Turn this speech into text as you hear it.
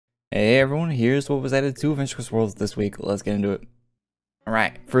Hey everyone, here's what was added to Adventure Quest Worlds this week. Let's get into it.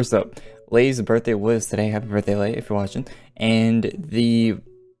 Alright, first up, LAE's birthday was today. Happy birthday, LAE, if you're watching. And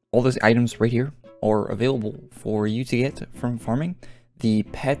all those items right here are available for you to get from farming. The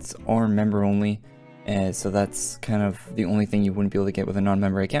pets are member only, so that's kind of the only thing you wouldn't be able to get with a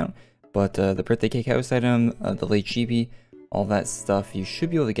non-member account. But the birthday cake house item, the LAE chibi, all that stuff you should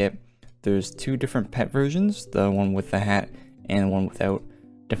be able to get. There's two different pet versions, the one with the hat and the one without.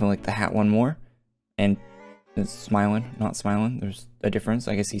 Definitely like the hat one more, and it's smiling, not smiling. There's a difference.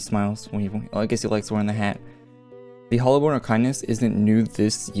 I guess he smiles when I guess he likes wearing the hat. The Hollowbone of Kindness isn't new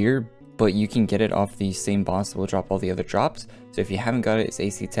this year, but you can get it off the same boss that will drop all the other drops. So if you haven't got it, it's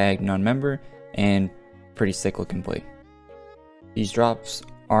AC tag non-member and pretty sick looking blade. These drops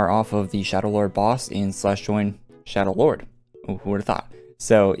are off of the Shadow Lord boss in /join Shadow Lord. Oh, who would have thought?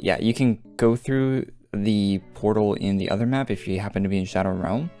 So yeah, you can go through the portal in the other map if you happen to be in Shadow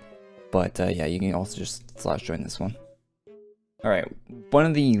Realm, but yeah, you can also just /join this one. Alright, one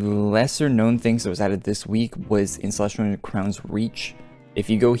of the lesser known things that was added this week was in /join Crown's Reach. If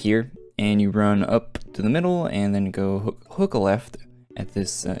you go here and you run up to the middle and then go hook a left at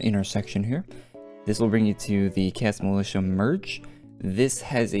this intersection here, this will bring you to the Chaos Militia merge. This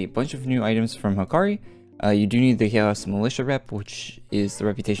has a bunch of new items from Korey. You do need the Chaos Militia rep, which is the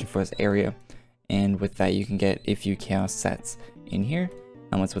reputation for this area. And with that, you can get a few chaos sets in here.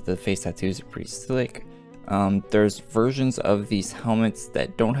 Helmets with the face tattoos are pretty slick. There's versions of these helmets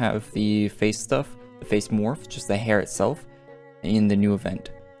that don't have the face stuff, the face morph, just the hair itself, in the new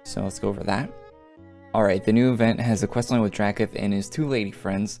event. So let's go over that. Alright, the new event has a questline with Draketh and his two lady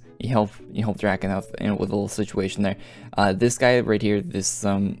friends. You help Draketh out with a little situation there. This guy right here, this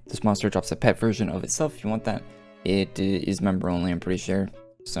monster drops a pet version of itself if you want that. It is member only, I'm pretty sure.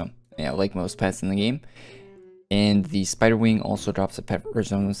 So yeah, like most pets in the game. And the Spiderwing also drops a pet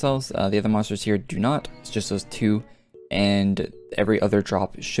version of themselves. The other monsters here do not. It's just those two. And every other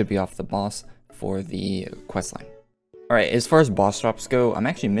drop should be off the boss for the questline. Alright, as far as boss drops go, I'm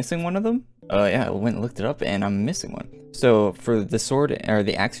actually missing one of them. Yeah, I went and looked it up and I'm missing one. So for the sword, or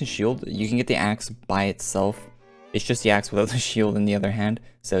the axe and shield, you can get the axe by itself. It's just the axe without the shield in the other hand.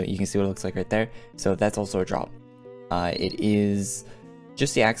 So you can see what it looks like right there. So that's also a drop. It is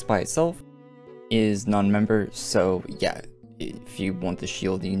just the axe by itself is non-member, so yeah, if you want the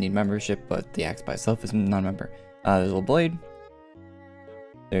shield you need membership, but the axe by itself is non-member. There's a little blade,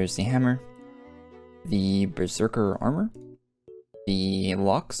 there's the hammer, the berserker armor, the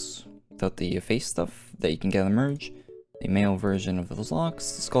locks without the face stuff that you can get on the merge, the male version of those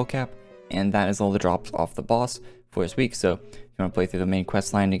locks, the skull cap, and that is all the drops off the boss for this week. So if you want to play through the main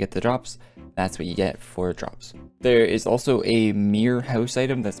quest line to get the drops, that's what you get for drops. There is also a mirror house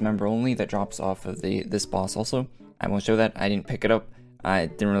item that's member only that drops off of this boss also. I won't show that. I didn't pick it up.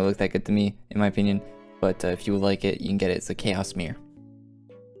 It didn't really look that good to me, in my opinion. But if you would like it, you can get it. It's a chaos mirror.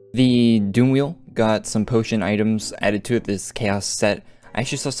 The Doom Wheel got some potion items added to it, this chaos set. I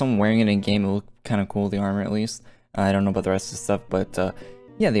actually saw someone wearing it in game. It looked kind of cool, the armor at least. I don't know about the rest of the stuff, but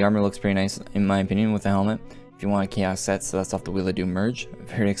yeah, the armor looks pretty nice, in my opinion, with the helmet. If you want a chaos set, so that's off the Wheel of Doom merge.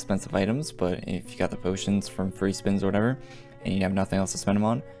 Very expensive items, but if you got the potions from free spins or whatever, and you have nothing else to spend them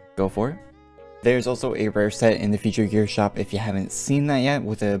on, go for it. There's also a rare set in the Future Gear shop if you haven't seen that yet,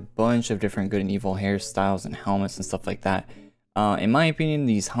 with a bunch of different good and evil hairstyles and helmets and stuff like that. In my opinion,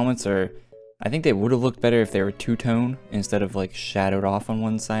 these helmets are, I think they would have looked better if they were two-tone instead of like shadowed off on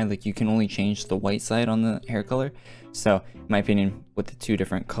one side. Like you can only change the white side on the hair color. So in my opinion, with the two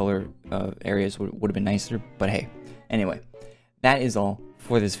different color areas would have been nicer, but hey. Anyway, that is all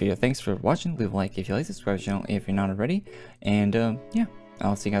for this video. Thanks for watching. Leave a like if you like, subscribe to the channel if you're not already. And yeah,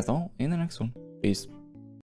 I'll see you guys all in the next one. Peace.